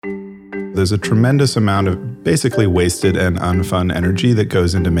There's a tremendous amount of basically wasted and unfun energy that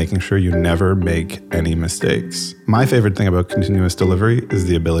goes into making sure you never make any mistakes. My favorite thing about continuous delivery is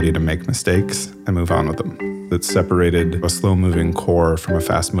the ability to make mistakes and move on with them. It's separated a slow-moving core from a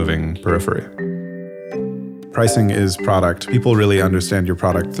fast-moving periphery. Pricing is product. People really understand your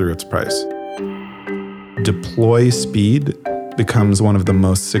product through its price. Deploy speed becomes one of the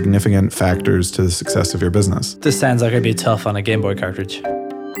most significant factors to the success of your business. This sounds like it'd be tough on a Game Boy cartridge.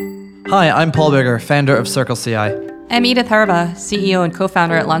 Hi, I'm Paul Bigger, founder of CircleCI. I'm Edith Harba, CEO and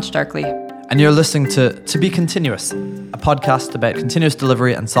co-founder at LaunchDarkly. And you're listening to Be Continuous, a podcast about continuous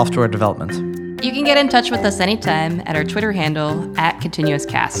delivery and software development. You can get in touch with us anytime at our Twitter handle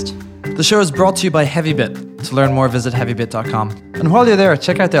 @ContinuousCast. The show is brought to you by HeavyBit. To learn more, visit heavybit.com. And while you're there,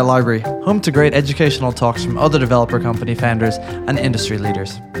 check out their library, home to great educational talks from other developer company founders and industry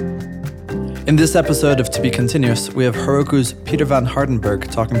leaders. In this episode of To Be Continuous, we have Heroku's Peter van Hardenberg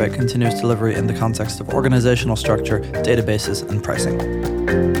talking about continuous delivery in the context of organizational structure, databases, and pricing.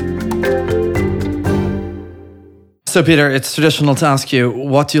 So Peter, it's traditional to ask you,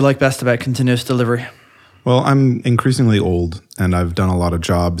 what do you like best about continuous delivery? Well, I'm increasingly old and I've done a lot of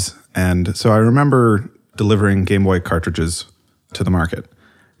jobs. And so I remember delivering Game Boy cartridges to the market.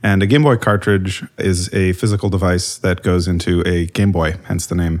 And a Game Boy cartridge is a physical device that goes into a Game Boy, hence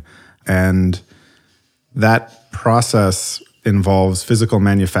the name. And that process involves physical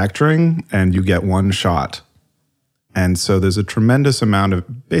manufacturing, and you get one shot. And so there's a tremendous amount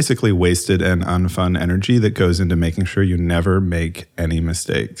of basically wasted and unfun energy that goes into making sure you never make any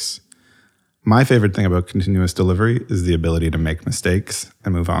mistakes. My favorite thing about continuous delivery is the ability to make mistakes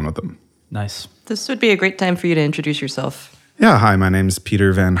and move on with them. Nice. This would be a great time for you to introduce yourself. Yeah, hi, my name's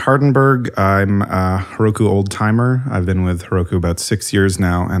Peter van Hardenberg. I'm a Heroku old-timer. I've been with Heroku about 6 years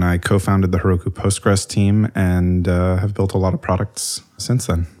now, and I co-founded the Heroku Postgres team and have built a lot of products since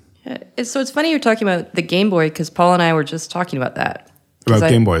then. Yeah, so it's funny you're talking about the Game Boy, because Paul and I were just talking about that. About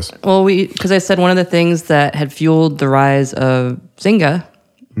Game Boys? Well, because I said one of the things that had fueled the rise of Zynga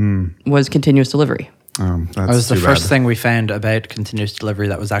was continuous delivery. That's That was the too first bad. thing we found about continuous delivery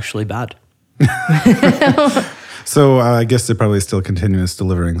that was actually bad. So I guess they're probably still continuous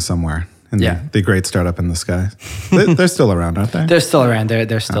delivering somewhere in the great startup in the sky. They're still around, aren't they? They're still around.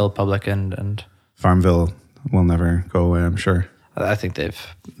 They're still public and Farmville will never go away, I'm sure. I think they've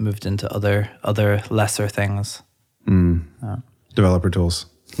moved into other lesser things. Developer tools.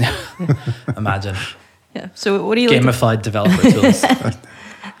 Imagine. Yeah. So what do you like? Gamified developer tools.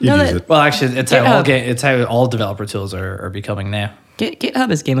 You'd use it. Well, actually, it's GitHub. how all developer tools are becoming now. GitHub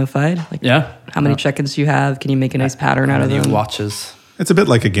is gamified. Like, Yeah. how many check-ins do you have? Can you make a nice pattern out of New them? watches. It's a bit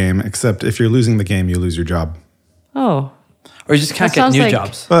like a game, except if you're losing the game, you lose your job. Oh, Or you just can't That get sounds new like-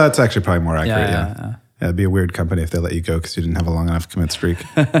 jobs. Well, that's actually probably more accurate, Yeah. yeah. It'd be a weird company if they let you go because you didn't have a long enough commit streak.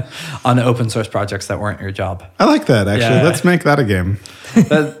 On open source projects that weren't your job. I like that, actually. Yeah. Let's make that a game.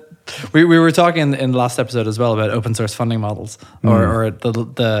 We were talking in the last episode as well about open source funding models or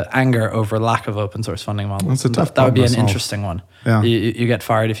the anger over lack of open source funding models. That's a tough That would be problem an to solve. interesting one. Yeah. You get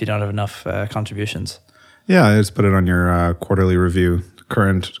fired if you don't have enough contributions. Yeah, just put it on your quarterly review,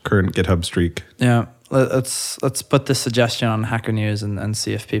 current GitHub streak. Yeah, let's put this suggestion on Hacker News and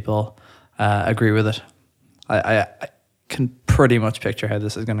see if people agree with it. I can pretty much picture how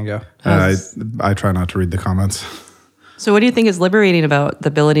this is going to go. I try not to read the comments. so what do you think is liberating about the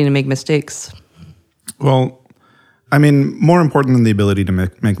ability to make mistakes? Well, I mean, more important than the ability to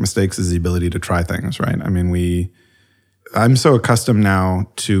make mistakes is the ability to try things, right? I mean, I'm so accustomed now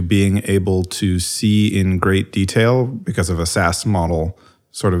to being able to see in great detail, because of a SaaS model,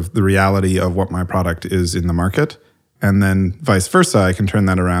 sort of the reality of what my product is in the market. And then vice versa, I can turn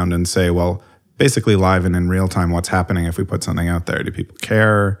that around and say, well, basically live and in real time, what's happening if we put something out there? Do people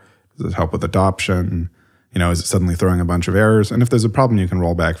care? Does it help with adoption? Is it suddenly throwing a bunch of errors? And if there's a problem, you can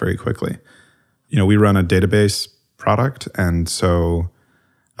roll back very quickly. We run a database product, and so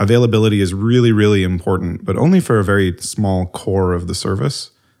availability is really, really important, but only for a very small core of the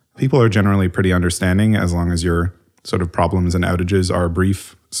service. People are generally pretty understanding as long as your sort of problems and outages are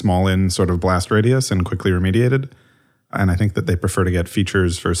brief, small in sort of blast radius and quickly remediated. And I think that they prefer to get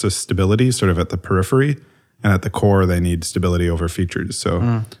features versus stability sort of at the periphery. And at the core, they need stability over features.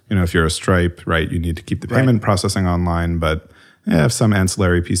 So, if you're a Stripe, right, you need to keep the payment processing online. But if some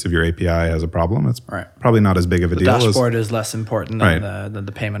ancillary piece of your API has a problem, it's probably not as big of a The deal. dashboard is less important than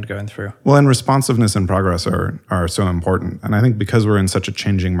the payment going through. Well, and responsiveness and progress are so important. And I think because we're in such a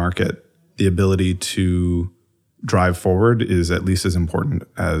changing market, the ability to drive forward is at least as important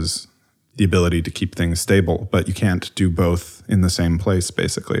as the ability to keep things stable, but you can't do both in the same place,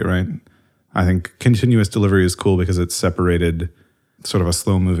 basically, right? I think continuous delivery is cool because it's separated sort of a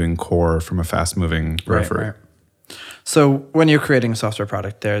slow-moving core from a fast-moving periphery. Right. So when you're creating a software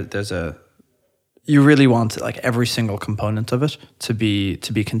product, you really want like every single component of it to be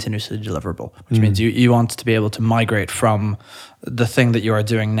continuously deliverable, which means you want to be able to migrate from the thing that you are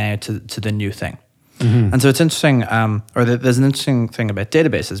doing now to the new thing. And so it's interesting, there's an interesting thing about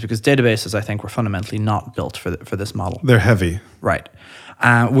databases, because databases, I think, were fundamentally not built for this model. They're heavy. Right.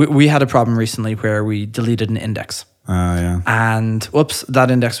 We had a problem recently where we deleted an index. Yeah. And whoops,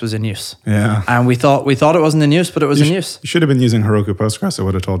 that index was in use. Yeah. And we thought it wasn't in use, but it was in use. You should have been using Heroku Postgres. I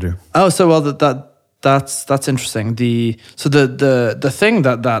would have told you. Oh, so well that's interesting. The thing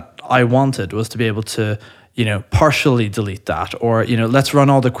that I wanted was to be able to, partially delete that, or let's run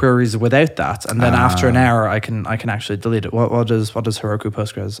all the queries without that, and then after an hour I can actually delete it. What does Heroku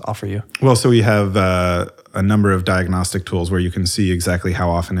Postgres offer you? Well, so we have a number of diagnostic tools where you can see exactly how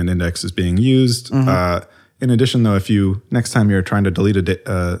often an index is being used. In addition, though, if you next time you're trying to delete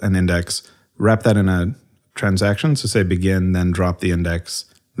an index, wrap that in a transaction. So say begin, then drop the index,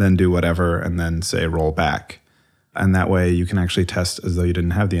 then do whatever, and then say roll back. And that way you can actually test as though you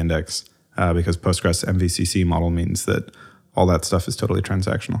didn't have the index, because Postgres MVCC model means that all that stuff is totally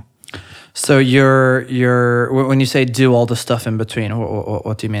transactional. So you're when you say do all the stuff in between,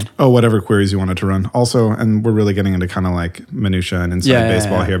 what do you mean? Oh, whatever queries you wanted to run. Also, and we're really getting into kind of like minutia and inside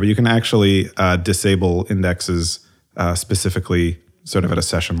baseball here, but you can actually disable indexes specifically sort of at a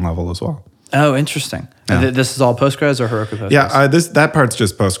session level as well. Oh, interesting. Yeah. This is all Postgres or Heroku Postgres? Yeah, that part's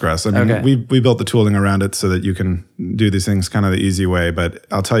just Postgres. I mean, we built the tooling around it so that you can do these things kind of the easy way. But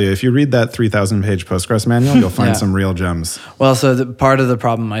I'll tell you, if you read that 3,000-page Postgres manual, you'll find some real gems. Well, so part of the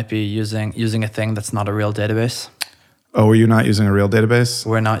problem might be using a thing that's not a real database. Oh, were you not using a real database?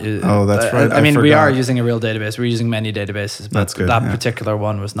 We're not using. Oh, that's right. I mean, we are using a real database. We're using many databases, but that's good, that particular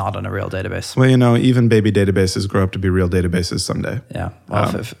one was not on a real database. Well, even baby databases grow up to be real databases someday. Yeah.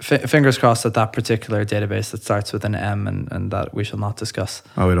 Well, fingers crossed that particular database that starts with an M and that we shall not discuss.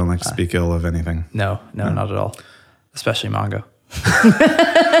 Oh, we don't like to speak ill of anything. No, not at all. Especially Mongo.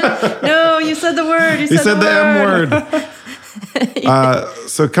 No, you said the word. You said the M word.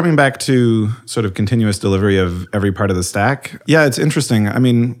 So coming back to sort of continuous delivery of every part of the stack. Yeah, it's interesting. I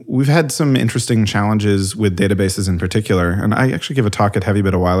mean, we've had some interesting challenges with databases in particular. And I actually gave a talk at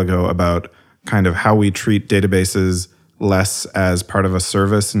HeavyBit a while ago about kind of how we treat databases less as part of a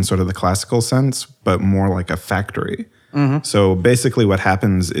service in sort of the classical sense, but more like a factory. So basically what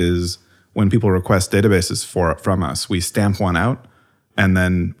happens is when people request databases from us, we stamp one out, and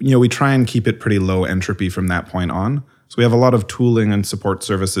then we try and keep it pretty low entropy from that point on. So we have a lot of tooling and support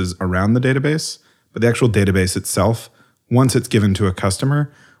services around the database, but the actual database itself, once it's given to a customer,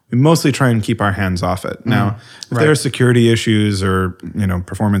 we mostly try and keep our hands off it. Now, if there are security issues or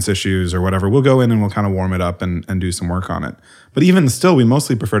performance issues or whatever, we'll go in and we'll kind of warm it up and do some work on it. But even still, we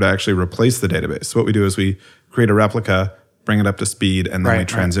mostly prefer to actually replace the database. So what we do is we create a replica, bring it up to speed, and then we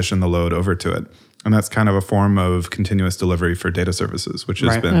transition the load over to it. And that's kind of a form of continuous delivery for data services, which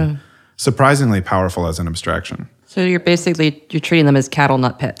has been surprisingly powerful as an abstraction. So you're treating them as cattle,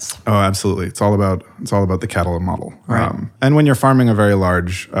 not pets. Oh, absolutely. It's all about the cattle model. Right. And when you're farming a very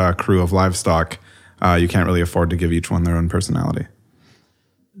large crew of livestock, you can't really afford to give each one their own personality.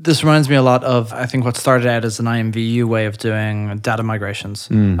 This reminds me a lot of, I think, what started out as an IMVU way of doing data migrations,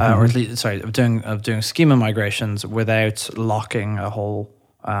 or at least, of doing schema migrations without locking a whole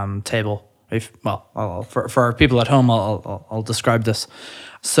table. For our people at home, I'll describe this.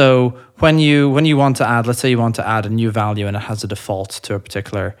 So when you want to add, let's say you want to add a new value and it has a default to a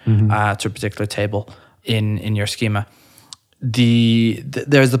particular table in your schema,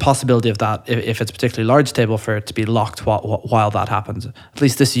 there's the possibility of that if it's a particularly large table for it to be locked while that happens. At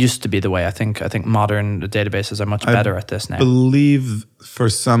least this used to be the way. I think modern databases are much better at this now. I believe for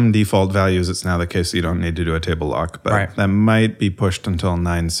some default values it's now the case that you don't need to do a table lock, but that might be pushed until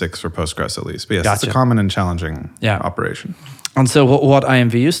 9.6 for Postgres at least. But yes, it's a common and challenging operation. And so what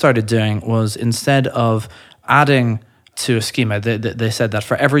IMVU started doing was, instead of adding to a schema, they said that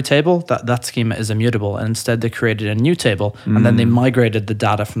for every table, that schema is immutable. And instead they created a new table and then they migrated the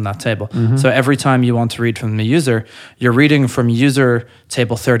data from that table. So every time you want to read from the user, you're reading from user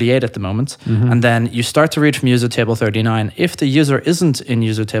table 38 at the moment. And then you start to read from user table 39. If the user isn't in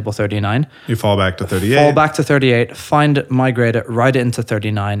user table 39, you fall back to 38. Find, migrate it, write it into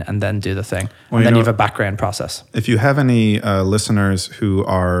 39, and then do the thing. And then you have a background process. If you have any listeners who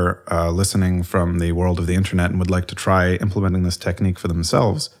are listening from the world of the internet and would like to try implementing this technique for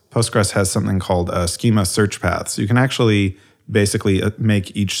themselves, Postgres has something called a schema search path. So you can actually basically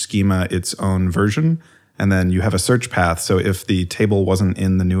make each schema its own version And then you have a search path. So if the table wasn't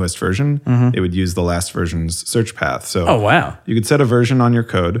in the newest version, it would use the last version's search path. So Oh, wow. you could set a version on your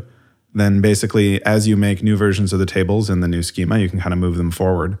code. Then basically, as you make new versions of the tables in the new schema, you can kind of move them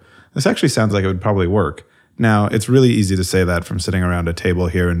forward. This actually sounds like it would probably work. Now, it's really easy to say that from sitting around a table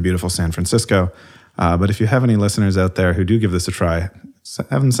here in beautiful San Francisco. But if you have any listeners out there who do give this a try,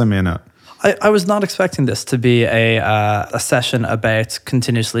 have them send me a note. I was not expecting this to be a session about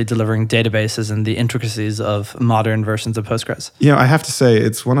continuously delivering databases and the intricacies of modern versions of Postgres. You know, I have to say,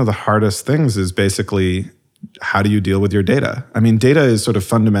 it's one of the hardest things is basically how do you deal with your data? I mean, data is sort of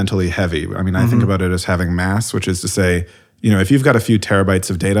fundamentally heavy. I mean, I think about it as having mass, which is to say, you know, if you've got a few terabytes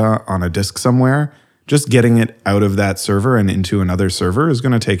of data on a disk somewhere, just getting it out of that server and into another server is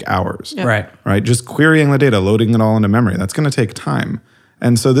going to take hours. Right. Right? Just querying the data, loading it all into memory, that's going to take time.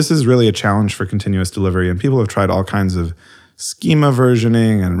 And so this is really a challenge for continuous delivery. And people have tried all kinds of schema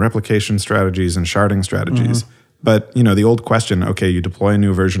versioning and replication strategies and sharding strategies. But, you know, the old question, okay, you deploy a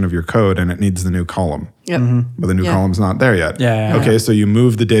new version of your code and it needs the new column. Yep. But the new column's not there yet. Okay, so you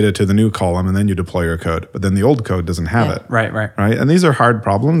move the data to the new column and then you deploy your code. But then the old code doesn't have it. Right. Right? And these are hard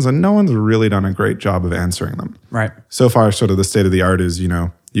problems and no one's really done a great job of answering them. Right. So far, sort of the state of the art is, you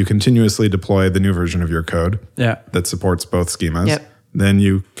know, you continuously deploy the new version of your code that supports both schemas. Yep. Then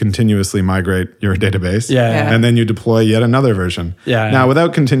you continuously migrate your database. Yeah. And then you deploy yet another version. Yeah. Now,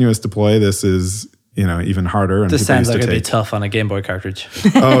 without continuous deploy, this is, you know, even harder. And This people sounds used like to it'd be take- tough on a Game Boy cartridge.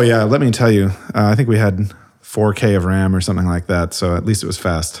 Oh, yeah. Let me tell you, I think we had 4K of RAM or something like that. So at least it was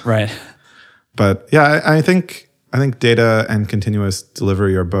fast. Right. But yeah, I think data and continuous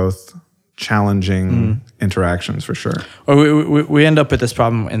delivery are both challenging interactions for sure. Well, we end up with this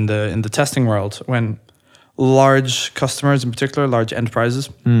problem in the testing world when large customers, in particular large enterprises,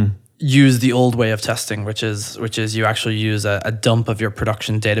 use the old way of testing, which is you actually use a dump of your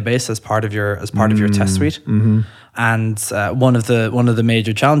production database as part of your test suite. And one of the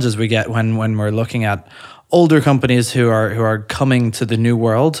major challenges we get when we're looking at older companies who are coming to the new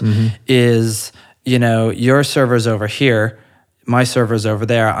world is, you know, your server's over here, my server's over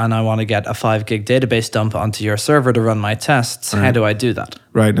there, and I want to get a 5 gig database dump onto your server to run my tests. How do I do that?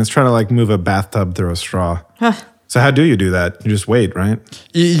 Right. And it's trying to like move a bathtub through a straw. So how do you do that? You just wait, right?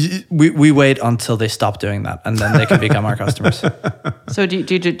 We wait until they stop doing that, and then they can become our customers. So do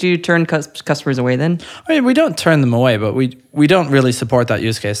you turn customers away then? I mean, we don't turn them away, but we don't really support that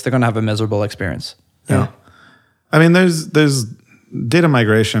use case. They're going to have a miserable experience. Yeah. I mean, there's data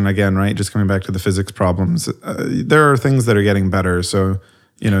migration again, right? Just coming back to the physics problems. There are things that are getting better. So,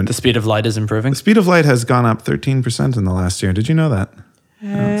 you know, The speed of light is improving. the speed of light has gone up 13% in the last year. Did you know that?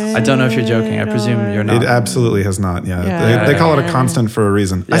 I don't know if you're joking. I presume you're not. It absolutely has not. Yeah. Yeah. They call it a constant for a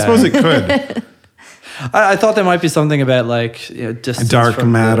reason. I suppose it could. I thought there might be something about like, you know, distance Dark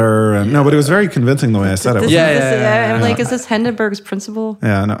from matter. And, no, but it was very convincing the way I said it. Yeah. I'm like, is this Hindenburg's principle?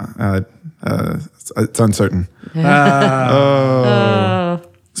 Yeah, no. It's uncertain. So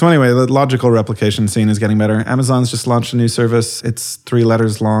anyway, the logical replication scene is getting better. Amazon's just launched a new service. It's 3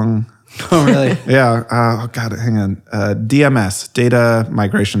 letters long. Oh, really? Yeah. Oh, God, hang on. DMS, Data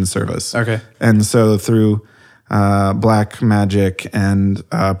Migration Service. Okay. And so through black magic and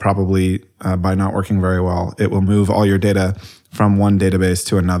probably by not working very well, it will move all your data from one database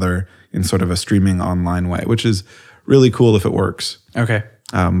to another in sort of a streaming online way, which is really cool if it works. Okay.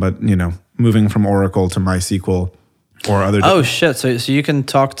 But, you know, moving from Oracle to MySQL or other... Oh, shit. So you can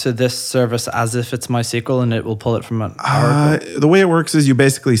talk to this service as if it's MySQL and it will pull it from an Oracle? The way it works is you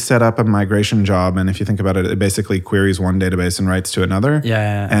basically set up a migration job. And if you think about it, it basically queries one database and writes to another.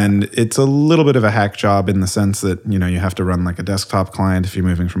 Yeah. And it's a little bit of a hack job in the sense that, you know, you have to run like a desktop client if you're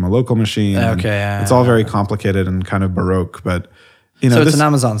moving from a local machine. Okay, yeah. It's all very complicated and kind of Baroque, but... You know, So it's an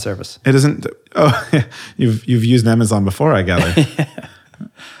Amazon service. It isn't... Oh, you've used Amazon before, I gather.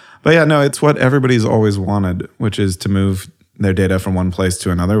 But yeah, no, it's what everybody's always wanted, which is to move their data from one place to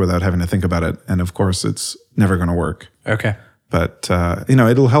another without having to think about it. And of course, it's never going to work. Okay. But, you know,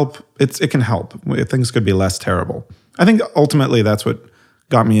 it'll help. It can help. Things could be less terrible. I think ultimately that's what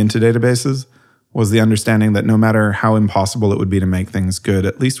got me into databases was the understanding that no matter how impossible it would be to make things good,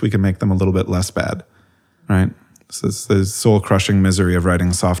 at least we can make them a little bit less bad, right? So the soul-crushing misery of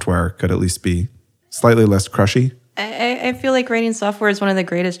writing software could at least be slightly less crushy. I feel like writing software is one of the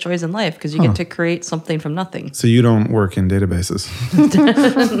greatest joys in life because you get to create something from nothing. So you don't work in databases.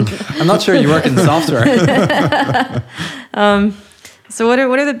 I'm not sure you work in software. So what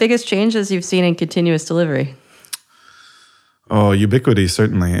are the biggest changes you've seen in continuous delivery? Oh, ubiquity,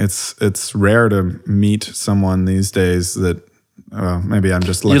 certainly. It's rare to meet someone these days that maybe I'm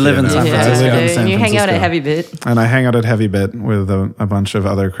just lucky. live in San enough. Francisco. I live in San and you hang out at Francisco. HeavyBit. And I hang out at HeavyBit with a bunch of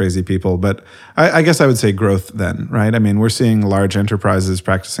other crazy people. But I guess I would say growth then, right? I mean, we're seeing large enterprises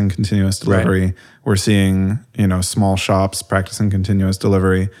practicing continuous delivery. We're seeing, small shops practicing continuous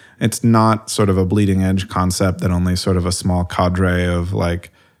delivery. It's not sort of a bleeding edge concept that only sort of a small cadre of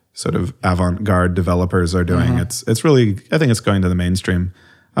like sort of avant-garde developers are doing. It's really, I think it's going to the mainstream,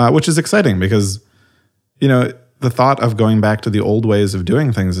 which is exciting because, the thought of going back to the old ways of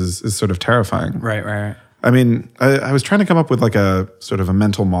doing things is sort of terrifying. Right. I mean, I was trying to come up with like a sort of a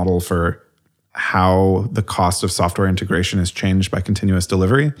mental model for how the cost of software integration is changed by continuous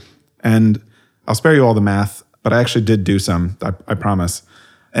delivery. And I'll spare you all the math, but I actually did do some, I promise.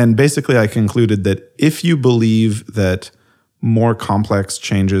 And basically I concluded that if you believe that more complex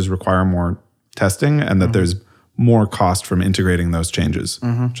changes require more testing and that there's more cost from integrating those changes,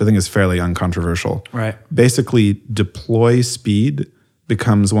 which I think is fairly uncontroversial. Right. Basically, deploy speed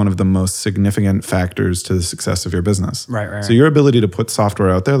becomes one of the most significant factors to the success of your business. Right. So your ability to put software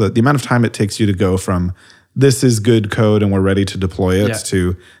out there, the amount of time it takes you to go from this is good code and we're ready to deploy it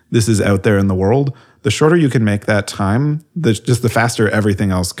to this is out there in the world, the shorter you can make that time, just the faster everything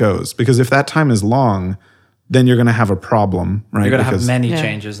else goes. Because if that time is long, then you're going to have a problem, right? You're going to have Because- many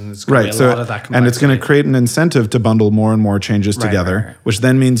changes, and it's going to be a lot of that complexity. and it's going to create an incentive to bundle more and more changes together, right. which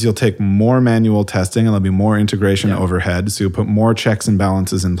then means you'll take more manual testing and there'll be more integration overhead. So you'll put more checks and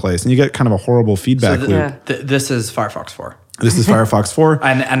balances in place, and you get kind of a horrible feedback loop. This is Firefox 4. This is Firefox 4.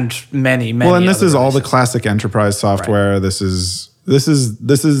 And many Well, and this other is all the releases. classic enterprise software. This is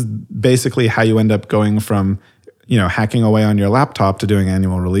basically how you end up going from, hacking away on your laptop to doing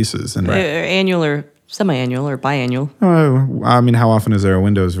annual releases. And Annual or semi-annual or biannual. I mean, how often is there a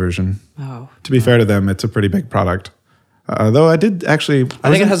Windows version? Oh. To be fair to them, it's a pretty big product. Though I did actually, I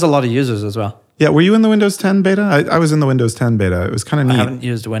think it has a lot of users as well. Yeah, were you in the Windows 10 beta? I was in the Windows 10 beta. It was kind of I neat. haven't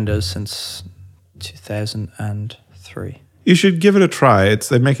used Windows since 2003. You should give it a try.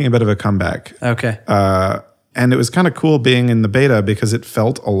 They're making a bit of a comeback. Okay. And it was kind of cool being in the beta because it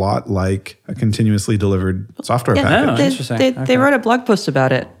felt a lot like a continuously delivered software package. Oh, they, interesting. They, Okay. they wrote a blog post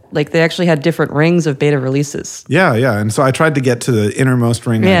about it. Like they actually had different rings of beta releases. Yeah. And so I tried to get to the innermost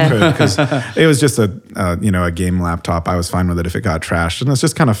ring I could because it was just a game laptop. I was fine with it if it got trashed. And it's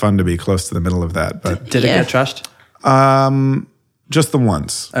just kind of fun to be close to the middle of that. But Did it get trashed? just the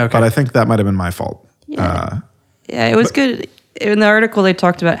once. Okay. But I think that might have been my fault. Yeah, it was good. In the article, they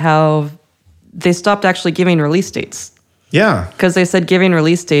talked about how they stopped actually giving release dates Yeah. because they said giving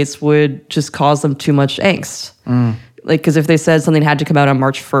release dates would just cause them too much angst. Like, because if they said something had to come out on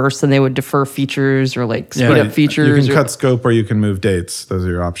March 1st, then they would defer features or like speed up features. You can cut scope or you can move dates. Those are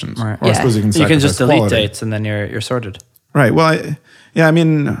your options. Right. Or I suppose you can You can just sacrifice delete quality. dates and then you're sorted. Right. Well, I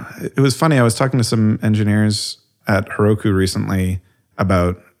mean, it was funny. I was talking to some engineers at Heroku recently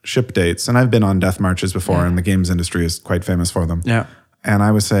about ship dates, and I've been on death marches before, and the games industry is quite famous for them. Yeah. And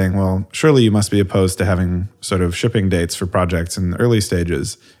I was saying, well, surely you must be opposed to having sort of shipping dates for projects in the early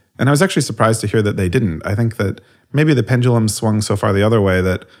stages. And I was actually surprised to hear that they didn't. I think that maybe the pendulum swung so far the other way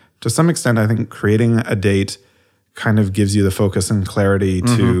that to some extent, I think creating a date kind of gives you the focus and clarity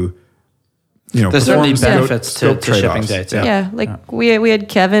to, There's certainly perform benefits scope to shipping trade-offs. dates. Yeah, like we had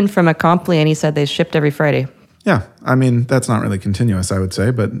Kevin from Acompli, and he said they shipped every Friday. Yeah, I mean, that's not really continuous, I would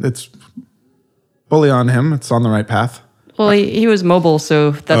say, but it's fully on him. It's on the right path. Well, he was mobile, so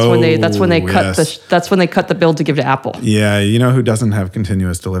that's when they cut yes. that's when they cut the bill to give to Apple. Yeah, you know who doesn't have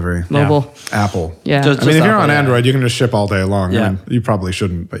continuous delivery? Mobile. Apple. Yeah. Just- I mean, if you're Apple, on yeah. Android, you can just ship all day long. Yeah. I mean, you probably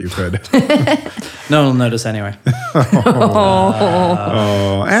shouldn't, but you could. No one will notice anyway.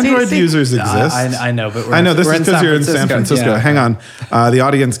 Oh, Android see- users exist. I know, but I know this we're is because you're in San Francisco. Yeah. Hang on. The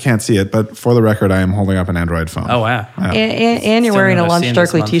audience can't see it, but for the record, I am holding up an Android phone. Oh, wow. And you're Still wearing a never Launch seen this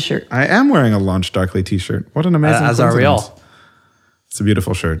Darkly month. t-shirt. I am wearing a Launch Darkly t-shirt. What an amazing As are we coincidence. all. It's a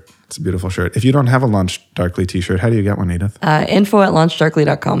beautiful shirt. It's a beautiful shirt. If you don't have a Launch Darkly t-shirt, how do you get one, Edith?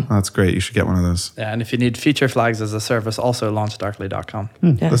 Info@launchdarkly.com. Oh, that's great. You should get one of those. Yeah, and if you need feature flags as a service, also launchdarkly.com.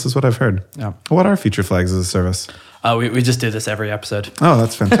 Yeah. This is what I've heard. Yeah. What are feature flags as a service? We just do this every episode. Oh,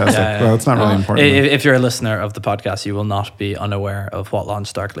 that's fantastic. Yeah. Well, it's not really important. If you're a listener of the podcast, you will not be unaware of what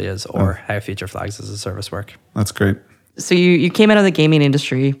Launch Darkly is or how feature flags as a service work. That's great. So you came out of the gaming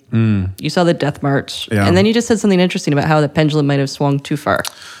industry. You saw the Death March, Yeah. and then you just said something interesting about how the pendulum might have swung too far.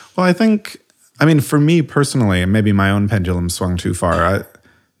 Well, I mean, for me personally, and maybe my own pendulum swung too far.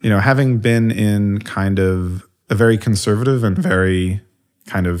 Having been in kind of a very conservative and very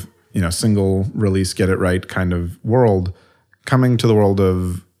kind of, single release, get it right kind of world, coming to the world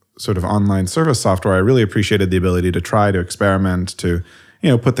of sort of online service software, I really appreciated the ability to try to experiment, to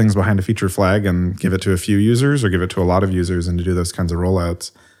put things behind a feature flag and give it to a few users or give it to a lot of users and to do those kinds of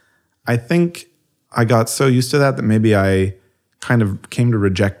rollouts. I think I got so used to that maybe I kind of came to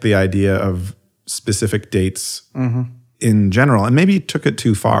reject the idea of specific dates in general, and maybe took it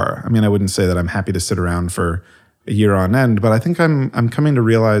too far. I mean, I wouldn't say that I'm happy to sit around for a year on end, but I think I'm coming to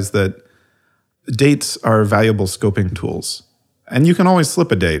realize that dates are valuable scoping tools. And you can always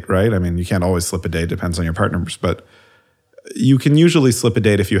slip a date, right? I mean, you can't always slip a date, depends on your partners, but you can usually slip a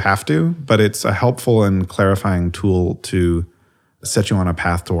date if you have to, but it's a helpful and clarifying tool to set you on a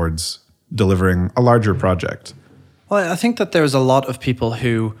path towards delivering a larger project. Well, I think that there's a lot of people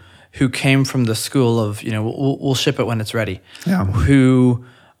who came from the school of, we'll ship it when it's ready. Yeah. Who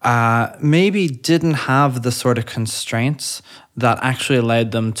maybe didn't have the sort of constraints that actually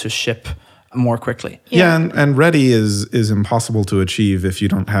allowed them to ship more quickly. Yeah, and ready is impossible to achieve if you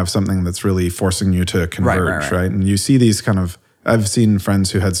don't have something that's really forcing you to converge, right? And you see these I've seen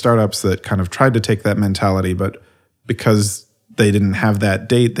friends who had startups that kind of tried to take that mentality, but because they didn't have that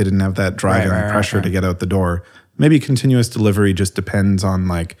date, they didn't have that drive and pressure to get out the door. Maybe continuous delivery just depends on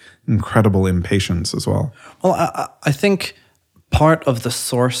incredible impatience as well. Well, I think part of the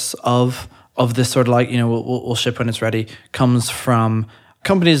source of this sort of we'll ship when it's ready comes from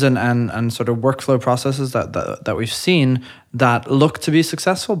companies and sort of workflow processes that we've seen that look to be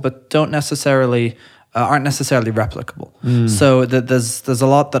successful but aren't necessarily replicable. So there's a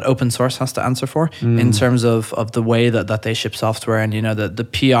lot that open source has to answer for in terms of the way that they ship software, and the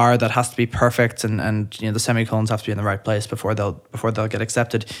PR that has to be perfect, and the semicolons have to be in the right place before they'll get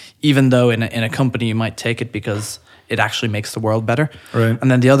accepted, even though in a company you might take it because it actually makes the world better. Right. And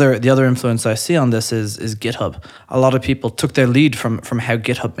then the other influence I see on this is GitHub. A lot of people took their lead from how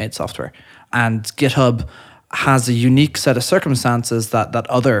GitHub made software, and GitHub has a unique set of circumstances that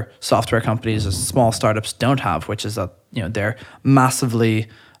other software companies or small startups don't have, which is that they're massively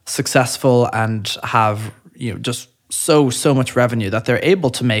successful and have just so much revenue that they're able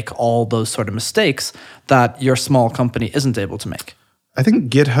to make all those sort of mistakes that your small company isn't able to make. I think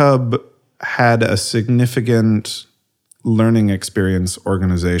GitHub had a significant learning experience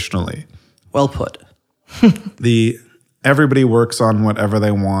organizationally. Well put. Everybody works on whatever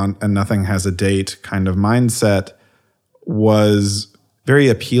they want and nothing has a date kind of mindset was very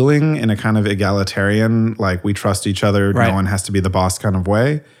appealing in a kind of egalitarian, we trust each other, no one has to be the boss kind of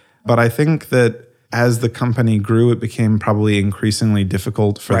way. But I think that as the company grew, it became probably increasingly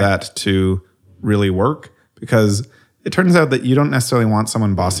difficult for that to really work, because it turns out that you don't necessarily want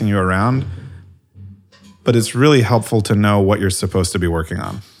someone bossing you around, but it's really helpful to know what you're supposed to be working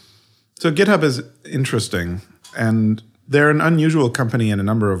on. So GitHub is interesting, and they're an unusual company in a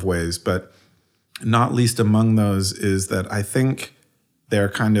number of ways, but not least among those is that I think their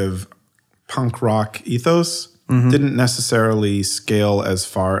kind of punk rock ethos didn't necessarily scale as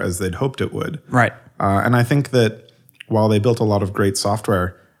far as they'd hoped it would. Right. And I think that while they built a lot of great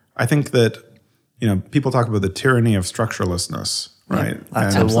software, I think that, people talk about the tyranny of structurelessness, right? Yeah,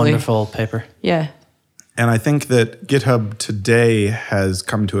 that's a wonderful paper. Yeah. And I think that GitHub today has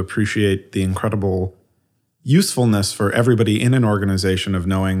come to appreciate the incredible usefulness for everybody in an organization of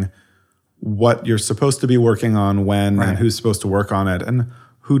knowing what you're supposed to be working on when and who's supposed to work on it and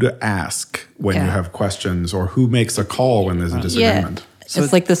who to ask when you have questions or who makes a call when there's a disagreement. Yeah. So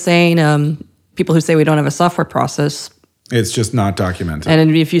it's like the saying, people who say we don't have a software process. It's just not documented.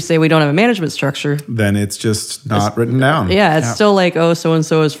 And if you say we don't have a management structure, then it's just not written down. Yeah, it's still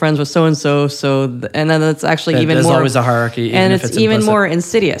so-and-so is friends with so-and-so. And then it's actually even there's more. There's always a hierarchy. And it's even more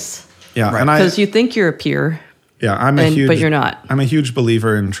insidious. Yeah. Because you think you're a peer. Yeah, but you're not. I'm a huge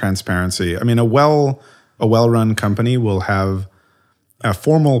believer in transparency. I mean, a well-run company will have a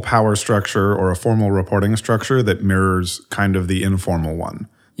formal power structure or a formal reporting structure that mirrors kind of the informal one.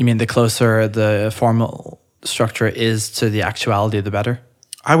 You mean the closer the formal structure is to the actuality, the better?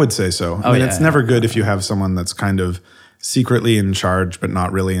 I would say so. I mean, it's never good if you have someone that's kind of secretly in charge but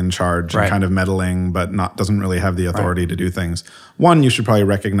not really in charge, and kind of meddling but doesn't really have the authority to do things. One, you should probably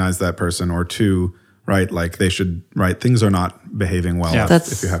recognize that person, or two, they should, things are not behaving well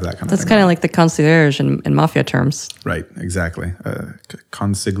if you have that kind of thing. That's kind of like the concierge in mafia terms. Right, exactly.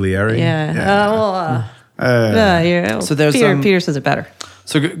 Consigliere. Yeah. So there's Peter says it better.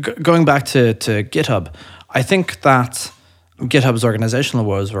 So going back to GitHub, I think that GitHub's organizational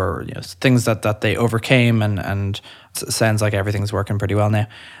woes were things that they overcame, and it sounds like everything's working pretty well now.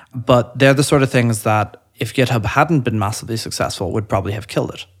 But they're the sort of things that if GitHub hadn't been massively successful, would probably have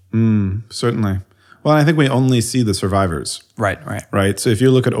killed it. Certainly. Well, I think we only see the survivors. Right. So if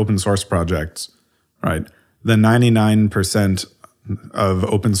you look at open source projects, the 99% of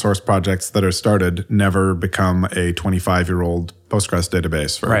open source projects that are started never become a 25-year-old Postgres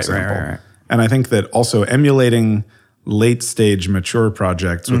database, for example. Right. And I think that also emulating late stage mature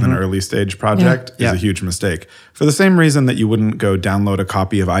projects with an early stage project is a huge mistake. For the same reason that you wouldn't go download a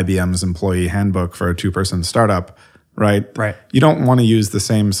copy of IBM's employee handbook for a 2-person startup, right? You don't want to use the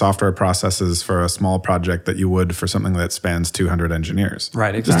same software processes for a small project that you would for something that spans 200 engineers.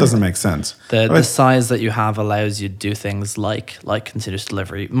 Right, exactly. It just doesn't make sense. The size that you have allows you to do things like continuous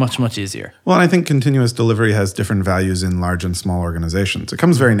delivery much, much easier. Well, and I think continuous delivery has different values in large and small organizations. It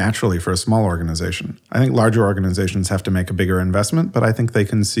comes very naturally for a small organization. I think larger organizations have to make a bigger investment, but I think they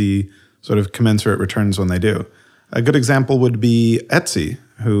can see sort of commensurate returns when they do. A good example would be Etsy,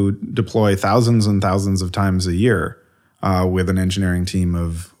 who deploy thousands and thousands of times a year with an engineering team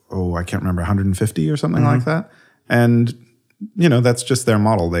of, I can't remember, 150 or something like that. And, that's just their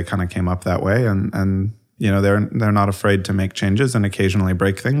model. They kind of came up that way and they're not afraid to make changes and occasionally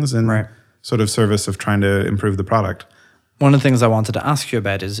break things in sort of service of trying to improve the product. One of the things I wanted to ask you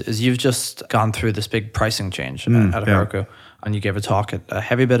about is you've just gone through this big pricing change at Heroku, and you gave a talk at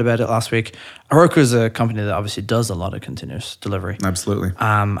Heavy Bit about it last week. Heroku is a company that obviously does a lot of continuous delivery. Absolutely.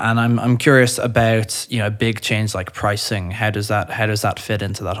 And I'm curious about a big change like pricing. How does that fit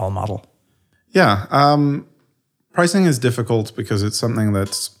into that whole model? Yeah, pricing is difficult because it's something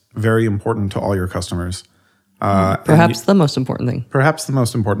that's very important to all your customers. Perhaps the most important thing. Perhaps the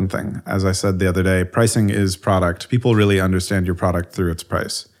most important thing. As I said the other day, pricing is product. People really understand your product through its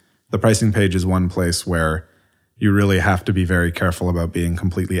price. The pricing page is one place where you really have to be very careful about being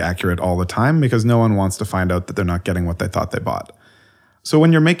completely accurate all the time because no one wants to find out that they're not getting what they thought they bought. So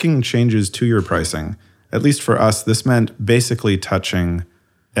when you're making changes to your pricing, at least for us, this meant basically touching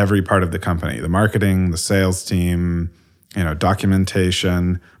every part of the company, the marketing, the sales team,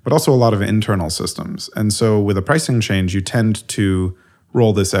 documentation, but also a lot of internal systems. And so with a pricing change, you tend to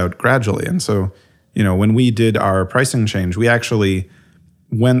roll this out gradually. And so, when we did our pricing change, we actually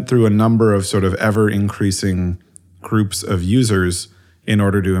went through a number of sort of ever increasing groups of users in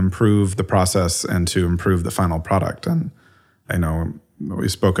order to improve the process and to improve the final product. And I know we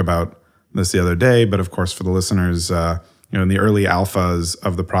spoke about this the other day, but of course for the listeners, in the early alphas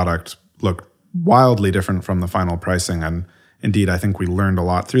of the product looked wildly different from the final pricing. And indeed, I think we learned a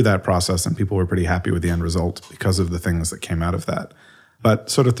lot through that process and people were pretty happy with the end result because of the things that came out of that. But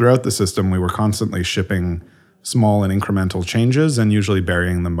sort of throughout the system, we were constantly shipping small and incremental changes and usually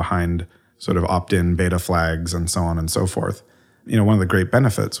burying them behind sort of opt-in beta flags and so on and so forth. One of the great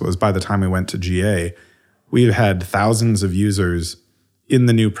benefits was by the time we went to GA, we had thousands of users in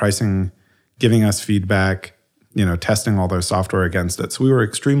the new pricing giving us feedback, testing all their software against it. So we were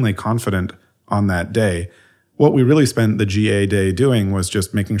extremely confident on that day. What we really spent the GA day doing was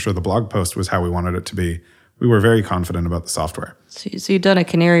just making sure the blog post was how we wanted it to be. We were very confident about the software. So you've done a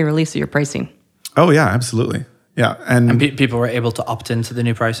canary release of your pricing. Oh, yeah, absolutely. Yeah. And people were able to opt into the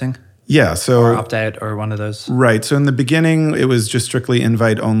new pricing? Yeah. So or opt out or one of those? Right. So in the beginning, it was just strictly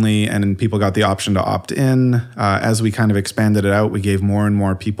invite only, and people got the option to opt in. As we kind of expanded it out, we gave more and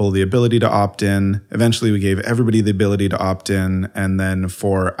more people the ability to opt in. Eventually, we gave everybody the ability to opt in. And then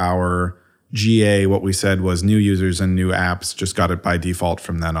for our GA, what we said was new users and new apps just got it by default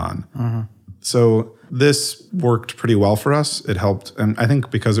from then on. So this worked pretty well for us. It helped. And I think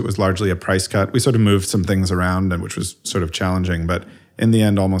because it was largely a price cut, we sort of moved some things around, and which was sort of challenging. But in the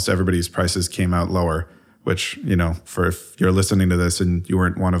end, almost everybody's prices came out lower, which, for if you're listening to this and you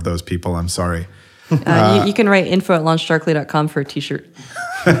weren't one of those people, I'm sorry. You can write info@launchdarkly.com for a t-shirt.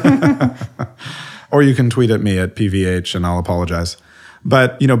 Or you can tweet at me at PVH and I'll apologize.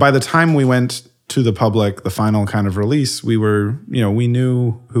 But, by the time we went to the public, the final kind of release, we were, we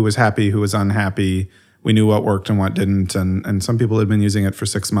knew who was happy, who was unhappy. We knew what worked and what didn't. And some people had been using it for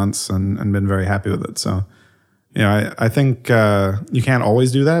 6 months and been very happy with it. So, I think you can't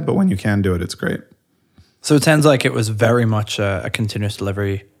always do that, but when you can do it, it's great. So it sounds like it was very much a continuous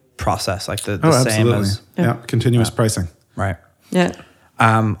delivery process, like the same as... Yeah, continuous pricing. Right. Yeah.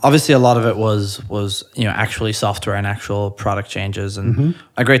 Obviously, a lot of it was actually software and actual product changes, and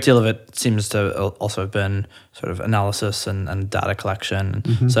a great deal of it seems to also have been sort of analysis and data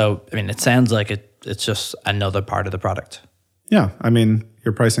collection. So, it sounds like it's just another part of the product. Yeah,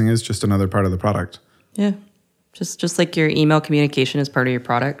 your pricing is just another part of the product. Yeah, just like your email communication is part of your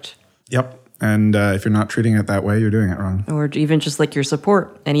product. Yep. And if you're not treating it that way, you're doing it wrong. Or even just like your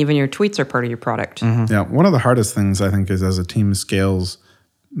support and even your tweets are part of your product. Yeah, one of the hardest things I think is as a team scales,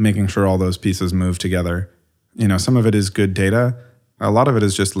 making sure all those pieces move together. Some of it is good data. A lot of it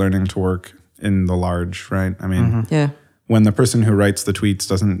is just learning to work in the large, right? When the person who writes the tweets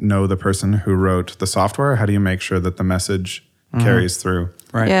doesn't know the person who wrote the software, how do you make sure that the message carries through.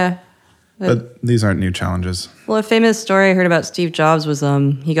 Right. Yeah. But these aren't new challenges. Well, a famous story I heard about Steve Jobs was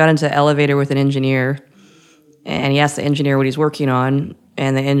he got into an elevator with an engineer, and he asked the engineer what he's working on,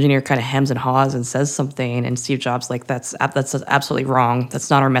 and the engineer kind of hems and haws and says something, and Steve Jobs like, that's absolutely wrong.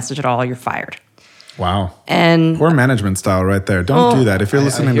 That's not our message at all. You're fired. Wow. And poor management style right there. Don't do that if you're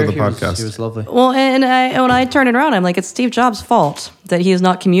listening to the podcast. He was lovely. well, and when I turned it around, I'm like, it's Steve Jobs' fault that he is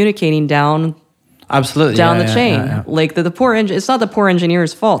not communicating down Absolutely. the chain. Like the poor it's not the poor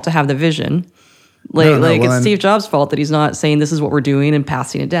engineer's fault to have the vision. It's Steve Jobs' fault that he's not saying this is what we're doing and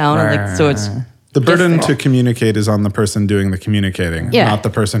passing it down. It's the burden to communicate is on the person doing the communicating, not the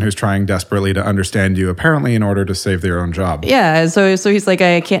person who's trying desperately to understand you, apparently in order to save their own job. Yeah, so he's like,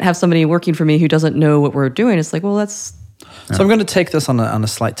 I can't have somebody working for me who doesn't know what we're doing. It's like, well, that's... So I'm going to take this on a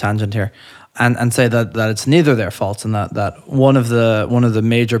slight tangent here and say that it's neither their fault, and that one of the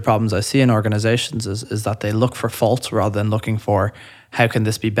major problems I see in organizations is that they look for faults rather than looking for how can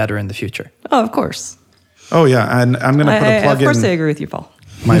this be better in the future. Oh, of course. Oh, yeah, and I'm going to put a plug in. Of course I agree with you, Paul.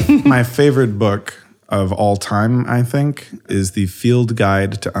 My favorite book of all time, I think, is The Field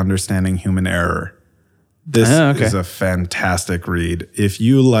Guide to Understanding Human Error. This is a fantastic read. If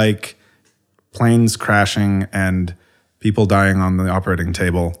you like planes crashing and people dying on the operating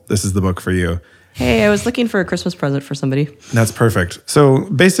table, this is the book for you. Hey, I was looking for a Christmas present for somebody. That's perfect. So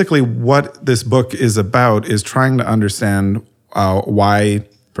basically what this book is about is trying to understand why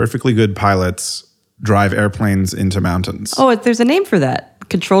perfectly good pilots drive airplanes into mountains. Oh, there's a name for that.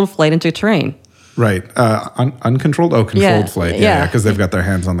 Controlled flight into terrain. Right. Uncontrolled? Oh, controlled flight. Yeah, because they've got their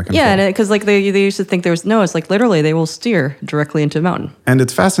hands on the control. Yeah, because they used to think it's like literally they will steer directly into a mountain. And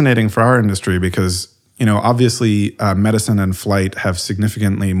it's fascinating for our industry because, obviously medicine and flight have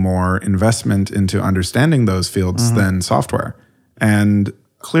significantly more investment into understanding those fields than software. And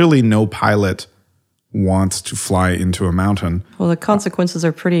clearly no pilot wants to fly into a mountain. Well, the consequences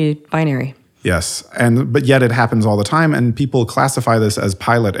are pretty binary. Yes, but yet it happens all the time, and people classify this as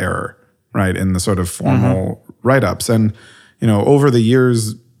pilot error, right, in the sort of formal write-ups. And, over the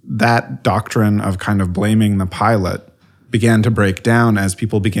years, that doctrine of kind of blaming the pilot began to break down as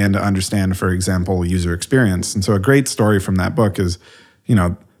people began to understand, for example, user experience. And so a great story from that book is,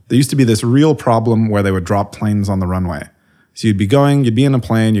 there used to be this real problem where they would drop planes on the runway. So you'd be in a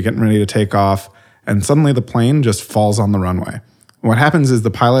plane, you're getting ready to take off, and suddenly the plane just falls on the runway. What happens is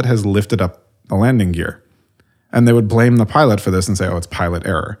the pilot has lifted up the landing gear. And they would blame the pilot for this and say, oh, it's pilot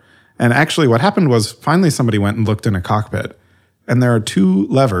error. And actually what happened was finally somebody went and looked in a cockpit. And there are two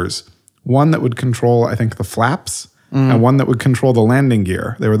levers, one that would control, I think, the flaps, and one that would control the landing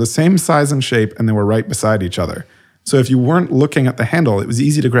gear. They were the same size and shape, and they were right beside each other. So if you weren't looking at the handle, it was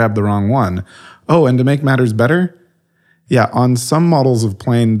easy to grab the wrong one. Oh, and to make matters better, on some models of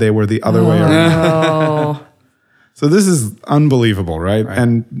plane, they were the other way around. So this is unbelievable, right?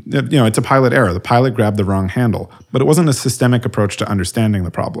 And, it's a pilot error. The pilot grabbed the wrong handle, but it wasn't a systemic approach to understanding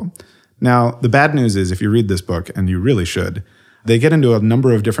the problem. Now, the bad news is if you read this book, and you really should, they get into a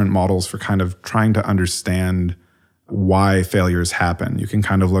number of different models for kind of trying to understand why failures happen. You can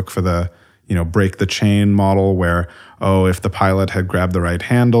kind of look for the, break the chain model where, if the pilot had grabbed the right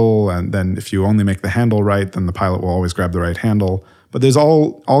handle, and then if you only make the handle right, then the pilot will always grab the right handle. But there's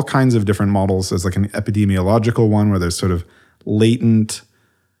all kinds of different models. There's like an epidemiological one where there's sort of latent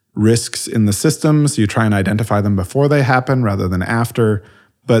risks in the system. So you try and identify them before they happen rather than after.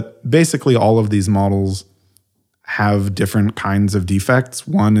 But basically all of these models have different kinds of defects.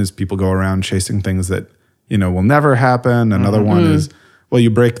 One is people go around chasing things that, will never happen. Another one is, you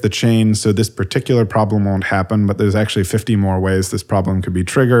break the chain, so this particular problem won't happen, but there's actually 50 more ways this problem could be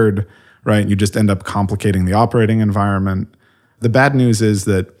triggered, right? You just end up complicating the operating environment. The bad news is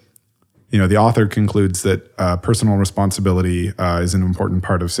that, the author concludes that personal responsibility is an important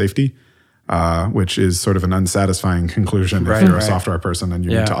part of safety, which is sort of an unsatisfying conclusion if you're a software person and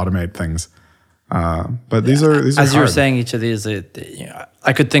you need to automate things. But these are as hard. You were saying, each of these,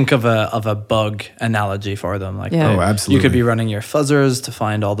 I could think of a bug analogy for them. Like, absolutely. You could be running your fuzzers to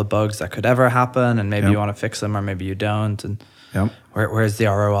find all the bugs that could ever happen, and maybe you want to fix them, or maybe you don't. And where's the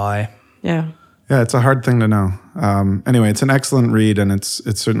ROI? Yeah. Yeah, it's a hard thing to know. Anyway, it's an excellent read, and it's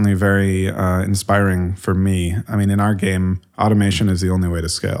certainly very inspiring for me. I mean, in our game, automation is the only way to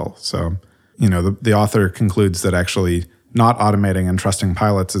scale. So, the author concludes that actually not automating and trusting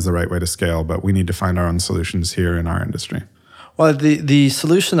pilots is the right way to scale, but we need to find our own solutions here in our industry. Well, the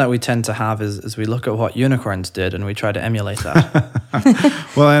solution that we tend to have is we look at what unicorns did and we try to emulate that.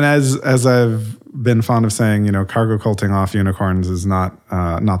 Well, and as I've been fond of saying, cargo culting off unicorns is not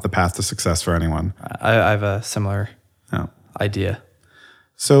the path to success for anyone. I have a similar idea.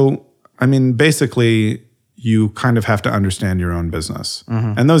 So, I mean, basically, you kind of have to understand your own business.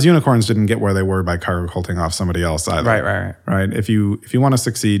 Mm-hmm. And those unicorns didn't get where they were by cargo culting off somebody else either. Right. Right? If you want to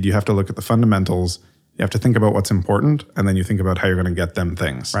succeed, you have to look at the fundamentals. You have to think about what's important, and then you think about how you're going to get them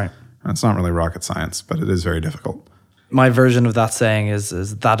things. Right. And it's not really rocket science, but it is very difficult. My version of that saying is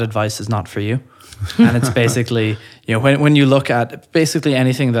that advice is not for you. And it's basically, when you look at basically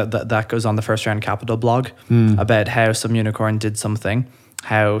anything that goes on the First Round Capital blog about how some unicorn did something,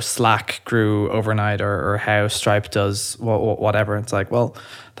 how Slack grew overnight, or how Stripe does whatever. It's like, well,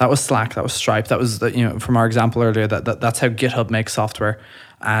 that was Slack, that was Stripe, that was from our example earlier, that's how GitHub makes software.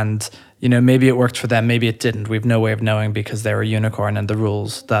 And maybe it worked for them, maybe it didn't. We've no way of knowing because they're a unicorn and the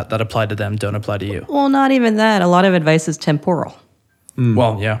rules that apply to them don't apply to you. Well, not even that. A lot of advice is temporal.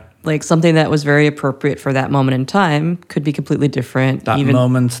 Well, yeah. Like something that was very appropriate for that moment in time could be completely different. That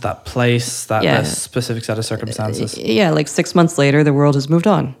moment, that place, that specific set of circumstances. Yeah, like 6 months later, the world has moved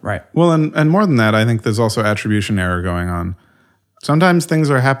on. Right. Well, and more than that, I think there's also attribution error going on. Sometimes things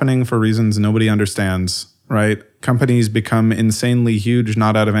are happening for reasons nobody understands, right? Companies become insanely huge,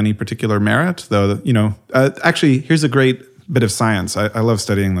 not out of any particular merit, though, actually, here's a great bit of science. I love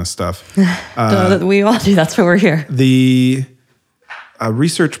studying this stuff. We all do. That's why we're here. A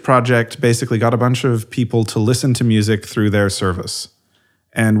research project basically got a bunch of people to listen to music through their service.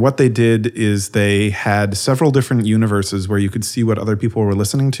 And what they did is they had several different universes where you could see what other people were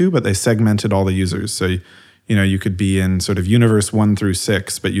listening to, but they segmented all the users. So, you could be in sort of universe 1 through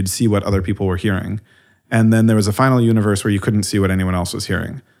 6, but you'd see what other people were hearing. And then there was a final universe where you couldn't see what anyone else was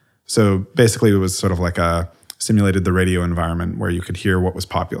hearing. So basically it was sort of like simulated the radio environment where you could hear what was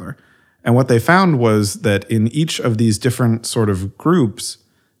popular. And what they found was that in each of these different sort of groups,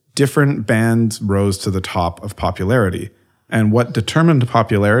 different bands rose to the top of popularity. And what determined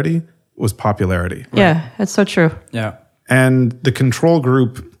popularity was popularity. Yeah, that's so true. Yeah. And the control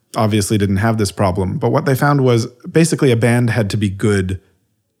group obviously didn't have this problem. But what they found was basically a band had to be good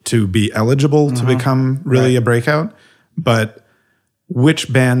to be eligible to become really a breakout. But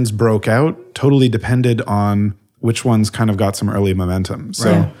which bands broke out totally depended on which ones kind of got some early momentum.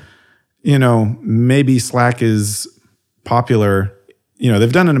 So, maybe Slack is popular.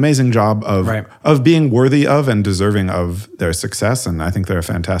 They've done an amazing job of being worthy of and deserving of their success. And I think they're a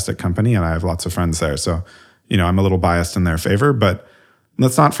fantastic company and I have lots of friends there. So, I'm a little biased in their favor, but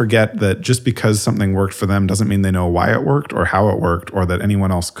let's not forget that just because something worked for them doesn't mean they know why it worked or how it worked or that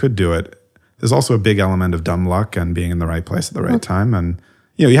anyone else could do it. There's also a big element of dumb luck and being in the right place at the right time. And,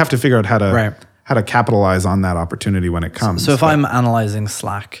 you have to figure out how to capitalize on that opportunity when it comes. So if I'm analyzing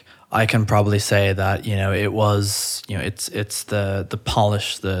Slack, I can probably say that, it was, it's the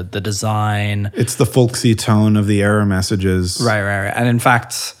polish, the design. It's the folksy tone of the error messages. Right. And in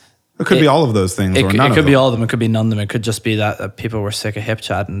fact, it could be all of those things or none of them. It could be all of them. It could be none of them. It could just be that people were sick of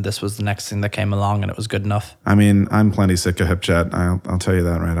HipChat and this was the next thing that came along and it was good enough. I mean, I'm plenty sick of HipChat. I'll tell you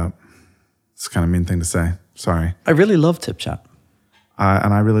that right up. It's kind of a mean thing to say. Sorry. I really loved HipChat.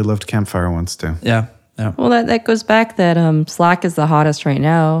 And I really loved Campfire once too. Yeah. Well, that goes back that Slack is the hottest right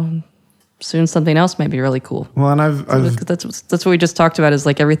now. Soon something else might be really cool. Well, and that's what we just talked about is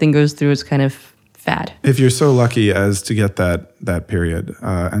like everything goes through its kind of fad. If you're so lucky as to get that period,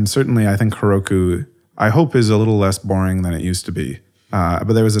 and certainly I think Heroku, I hope, is a little less boring than it used to be.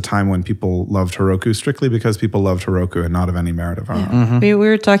 But there was a time when people loved Heroku strictly because people loved Heroku and not of any merit of our own. Mm-hmm. We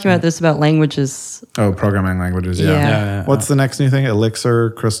were talking about this about languages. Oh, programming languages, yeah. What's the next new thing?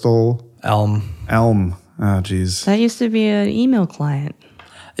 Elixir, Crystal? Elm. Oh, geez. That used to be an email client.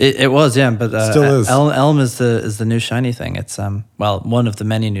 It was, yeah, but still is. Elm is the new shiny thing. It's one of the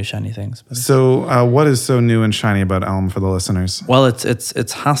many new shiny things. So, what is so new and shiny about Elm for the listeners? Well,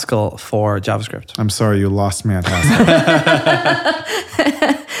 it's Haskell for JavaScript. I'm sorry, you lost me at Haskell.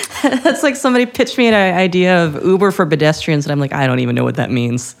 That's like somebody pitched me an idea of Uber for pedestrians, and I'm like, I don't even know what that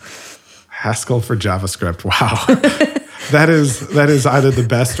means. Haskell for JavaScript. Wow. That is either the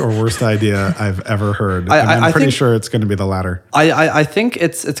best or worst idea I've ever heard. I'm pretty sure it's going to be the latter. I think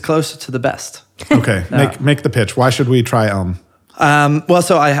it's closer to the best. Okay, make the pitch. Why should we try Elm? Well,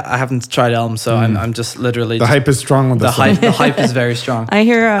 so I haven't tried Elm, so I'm just literally... The hype is strong with this one. The hype is very strong. I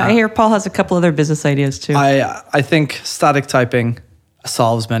hear Paul has a couple other business ideas too. I think static typing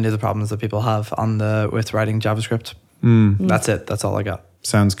solves many of the problems that people have with writing JavaScript. That's it. That's all I got.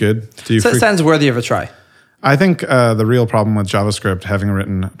 Sounds good. Sounds worthy of a try. I think the real problem with JavaScript, having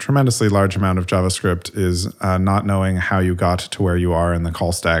written a tremendously large amount of JavaScript, is not knowing how you got to where you are in the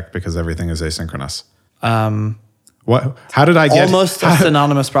call stack because everything is asynchronous. What? How did I get... Almost a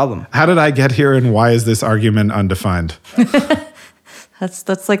synonymous problem. How did I get here and why is this argument undefined?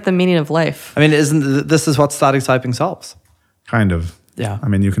 That's like the meaning of life. I mean, this is what static typing solves? Kind of. Yeah. I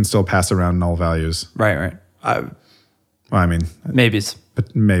mean, you can still pass around null values. Right. Well, I mean, Maybes.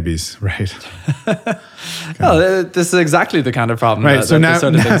 but maybes, right? Oh, this is exactly the kind of problem Right. that, So that now, this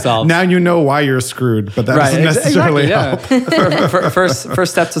sort of thing solves. now you know why you're screwed, but that doesn't necessarily help. Yeah.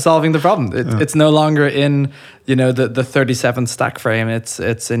 First step to solving the problem. It's no longer in the 37 stack frame.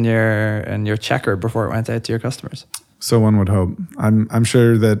 It's in your checker before it went out to your customers. So one would hope. I'm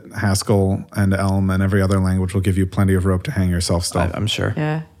sure that Haskell and Elm and every other language will give you plenty of rope to hang yourself still. I'm sure.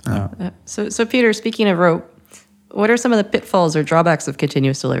 Yeah. So Peter, speaking of rope, what are some of the pitfalls or drawbacks of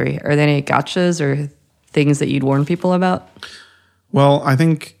continuous delivery? Are there any gotchas or things that you'd warn people about? Well, I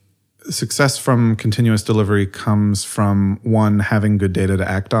think success from continuous delivery comes from, one, having good data to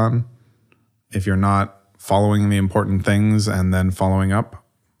act on. If you're not following the important things and then following up,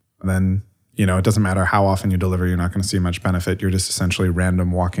 then it doesn't matter how often you deliver, you're not going to see much benefit. You're just essentially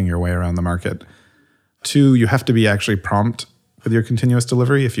random walking your way around the market. Two, you have to be actually prompt with your continuous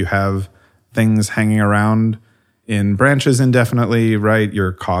delivery. If you have things hanging around in branches indefinitely, right,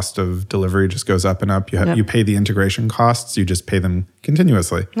 your cost of delivery just goes up and up. You pay the integration costs, you just pay them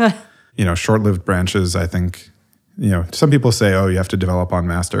continuously. Short-lived branches, I think, some people say, oh, you have to develop on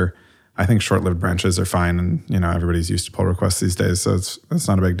master. I think short-lived branches are fine, and everybody's used to pull requests these days, so it's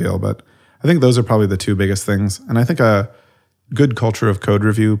not a big deal. But I think those are probably the two biggest things. And I think a good culture of code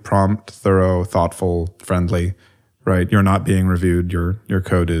review, prompt, thorough, thoughtful, friendly, right? You're not being reviewed, your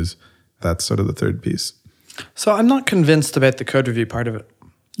code is. That's sort of the third piece. So I'm not convinced about the code review part of it.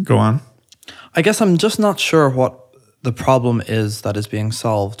 Go on. I guess I'm just not sure what the problem is that is being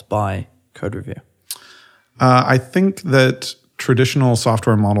solved by code review. I think that traditional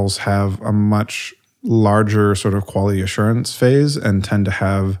software models have a much larger sort of quality assurance phase and tend to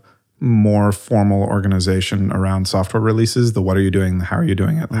have more formal organization around software releases. The what are you doing, the how are you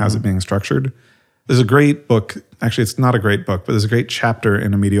doing it, how's it being structured. There's a great book, actually it's not a great book, but there's a great chapter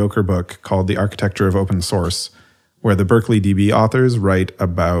in a mediocre book called The Architecture of Open Source, where the Berkeley DB authors write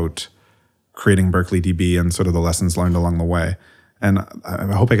about creating Berkeley DB and sort of the lessons learned along the way. And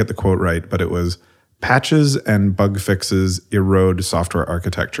I hope I get the quote right, but it was, patches and bug fixes erode software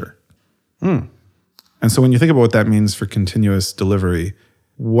architecture. And so when you think about what that means for continuous delivery,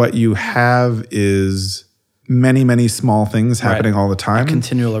 what you have is many, many small things happening all the time.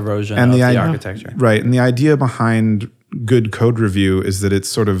 Continual erosion of the architecture. Right. And the idea behind good code review is that it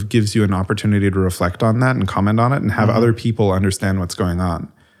sort of gives you an opportunity to reflect on that and comment on it and have other people understand what's going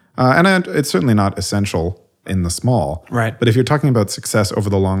on. And it's certainly not essential in the small. Right. But if you're talking about success over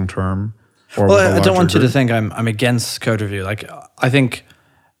the long term, or I don't want you to think I'm against code review. Like, I think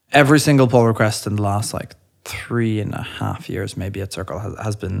every single pull request in the last 3.5 years, maybe at Circle,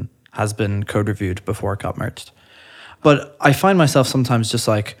 has been code reviewed before it got merged. But I find myself sometimes just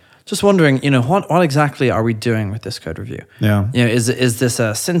wondering, what exactly are we doing with this code review? Yeah. Is this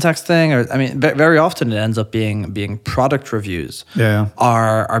a syntax thing? Or very often it ends up being product reviews. Yeah.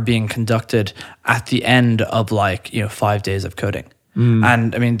 Are being conducted at the end of 5 days of coding.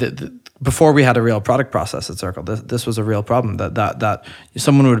 And before we had a real product process at Circle, this was a real problem that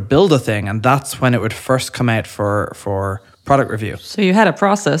someone would build a thing, and that's when it would first come out for product review. So you had a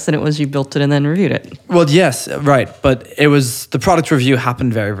process, and it was you built it and then reviewed it. Well, yes, right, but it was the product review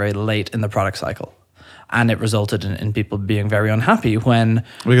happened very, very late in the product cycle, and it resulted in people being very unhappy when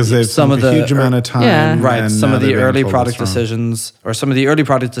because they've spent a huge amount of time. Yeah. Right, and some of the early product decisions.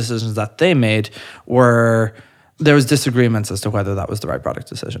 decisions that they made were. There was disagreements as to whether that was the right product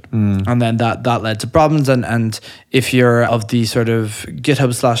decision. And then that led to problems. And if you're of the sort of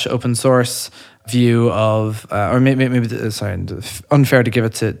GitHub/open source view of, or maybe unfair to give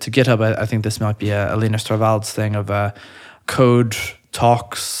it to GitHub, I think this might be a Linus Torvalds thing of code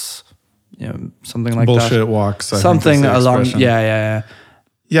talks, something like Bullshit that. walks. Something along, yeah.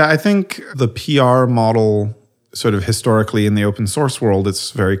 Yeah, I think the PR model, sort of historically in the open source world,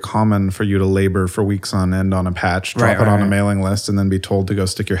 it's very common for you to labor for weeks on end on a patch, drop it on a mailing list, and then be told to go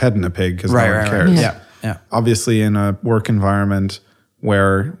stick your head in a pig because no one cares. Yeah. Obviously, in a work environment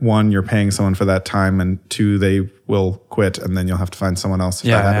where, one, you're paying someone for that time, and two, they will quit, and then you'll have to find someone else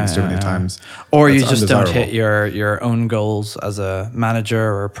if that happens too many times. Or you just don't hit your own goals as a manager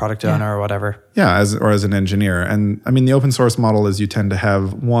or a product owner or whatever. Yeah, as an engineer. And the open source model is you tend to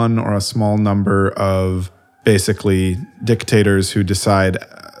have one or a small number of basically dictators who decide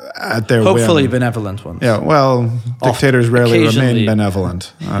at their hopefully whim. benevolent ones. Yeah, well, dictators rarely occasionally. remain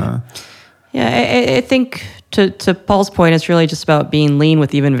benevolent. I think to Paul's point, it's really just about being lean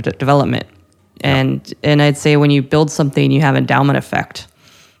with even development. And I'd say when you build something, you have endowment effect.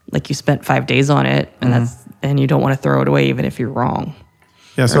 Like you spent 5 days on it, and you don't want to throw it away even if you're wrong.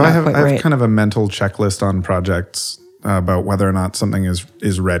 Yeah, so I have right. kind of a mental checklist on projects about whether or not something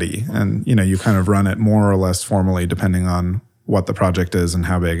is ready. And, you kind of run it more or less formally depending on what the project is and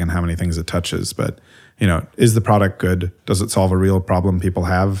how big and how many things it touches. But, is the product good? Does it solve a real problem people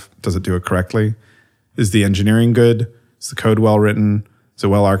have? Does it do it correctly? Is the engineering good? Is the code well written? Is it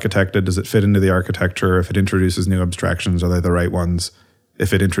well architected? Does it fit into the architecture? If it introduces new abstractions, are they the right ones?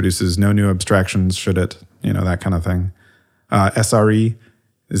 If it introduces no new abstractions, should it? That kind of thing. SRE,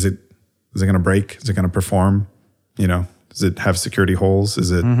 is it going to break? Is it going to perform? Does it have security holes?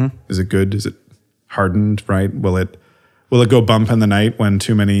 Is it good? Is it hardened? Right? Will it go bump in the night when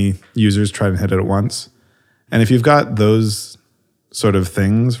too many users try to hit it at once? And if you've got those sort of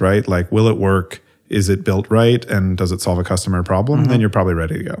things, right? Like, will it work? Is it built right? And does it solve a customer problem? Then you're probably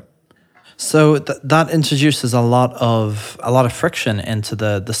ready to go. So that introduces a lot of friction into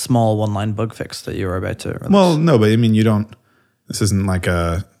the small one-line bug fix that you were about to release. Well, no, but I mean, this isn't like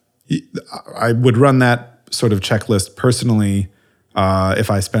I would run that sort of checklist personally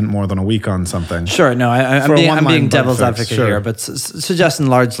if I spent more than a week on something. Sure, no, I'm being devil's fix, advocate sure. here, but suggesting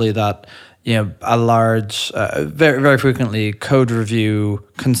largely that a large, very very frequently code review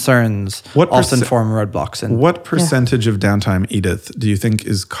concerns often form roadblocks. What percentage of downtime, Edith, do you think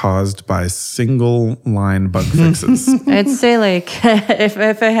is caused by single line bug fixes? I'd say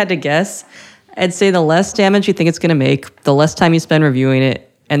if I had to guess, I'd say the less damage you think it's going to make, the less time you spend reviewing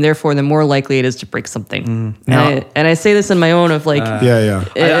it, and therefore the more likely it is to break something. And I say this in my own of yeah.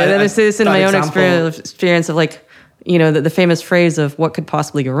 I say this in my own example, experience of the famous phrase of what could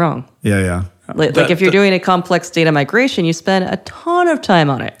possibly go wrong. Yeah. If you're doing a complex data migration, you spend a ton of time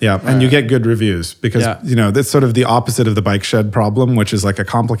on it. Yeah, and you get good reviews because, that's sort of the opposite of the bike shed problem, which is like a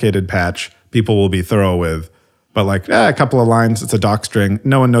complicated patch people will be thorough with. But a couple of lines, it's a doc string.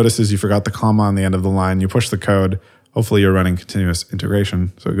 No one notices you forgot the comma on the end of the line. You push the code. Hopefully you're running continuous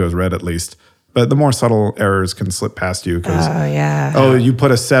integration, so it goes red at least. But the more subtle errors can slip past you because, you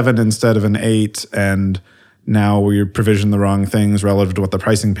put a 7 instead of an 8, and now we provisioned the wrong things relative to what the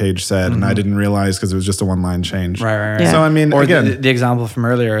pricing page said, and I didn't realize because it was just a one-line change. Right. Yeah. So, I mean, or again... the example from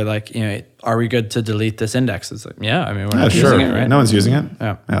earlier, are we good to delete this index? It's we're not sure. using it, right? No one's using it.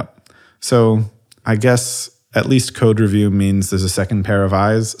 Yeah. So I guess at least code review means there's a second pair of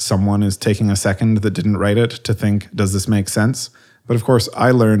eyes. Someone is taking a second that didn't write it to think, does this make sense? But of course,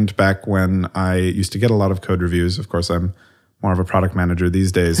 I learned back when I used to get a lot of code reviews. Of course, I'm more of a product manager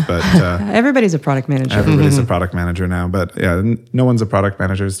these days, but everybody's a product manager. Everybody's a product manager now, but no one's a product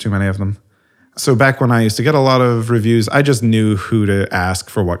manager. There's too many of them. So back when I used to get a lot of reviews, I just knew who to ask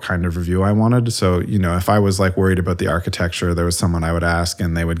for what kind of review I wanted. So, if I was worried about the architecture, there was someone I would ask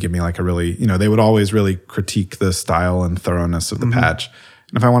and they would give me a really, they would always really critique the style and thoroughness of the patch.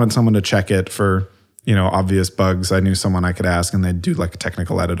 And if I wanted someone to check it for, obvious bugs, I knew someone I could ask and they'd do a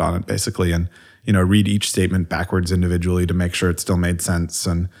technical edit on it basically and, read each statement backwards individually to make sure it still made sense.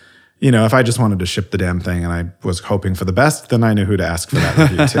 And, if I just wanted to ship the damn thing and I was hoping for the best, then I knew who to ask for that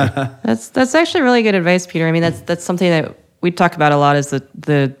review too. That's actually really good advice, Peter. I mean, that's something that we talk about a lot is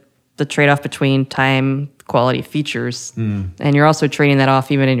the trade-off between time, quality, features. And you're also trading that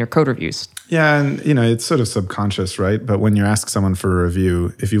off even in your code reviews. Yeah, and it's sort of subconscious, right? But when you ask someone for a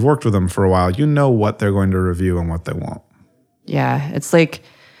review, if you've worked with them for a while, you know what they're going to review and what they won't. Yeah, it's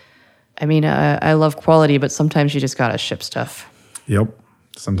I love quality, but sometimes you just got to ship stuff. Yep.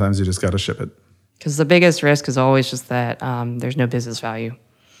 Sometimes you just got to ship it. Because the biggest risk is always just that there's no business value.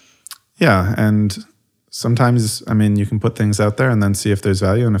 Yeah, and sometimes, you can put things out there and then see if there's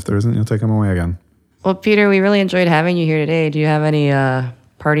value, and if there isn't, you'll take them away again. Well, Peter, we really enjoyed having you here today. Do you have any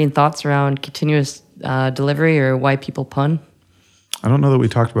parting thoughts around continuous delivery or why people pun? I don't know that we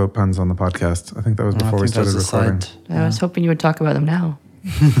talked about puns on the podcast. I think that was before we started recording. I was hoping you would talk about them now.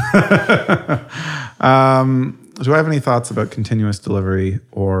 Do I have any thoughts about continuous delivery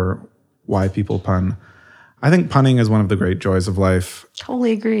or why people pun? I think punning is one of the great joys of life.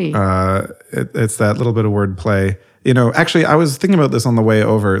 Totally agree. It's that little bit of wordplay. Actually, I was thinking about this on the way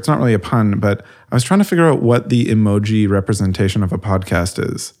over. It's not really a pun, but I was trying to figure out what the emoji representation of a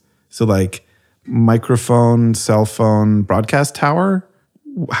podcast is. So microphone, cell phone, broadcast tower.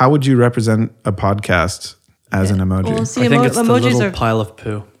 How would you represent a podcast as an emoji? Well, see, I think it's the emojis little are pile of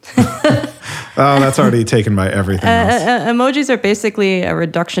poo. Oh, that's already taken by everything else. Emojis are basically a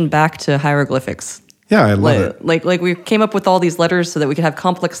reduction back to hieroglyphics. Yeah, I love it. Like we came up with all these letters so that we could have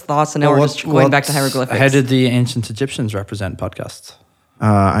complex thoughts, and now we're just going back to hieroglyphics. How did the ancient Egyptians represent podcasts?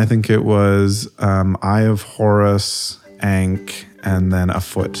 I think it was Eye of Horus, Ankh, and then a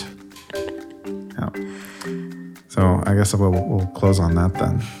foot. Yeah. So I guess we'll close on that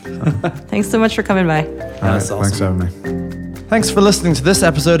then. Thanks so much for coming by. All right, That's awesome. Thanks for having me. Thanks for listening to this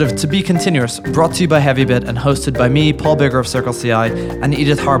episode of To Be Continuous, brought to you by HeavyBit and hosted by me, Paul Bigger of CircleCI, and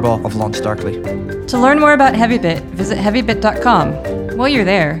Edith Harbaugh of LaunchDarkly. To learn more about HeavyBit, visit heavybit.com. While you're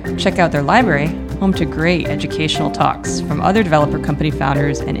there, check out their library, home to great educational talks from other developer company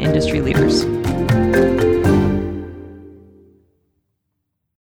founders and industry leaders.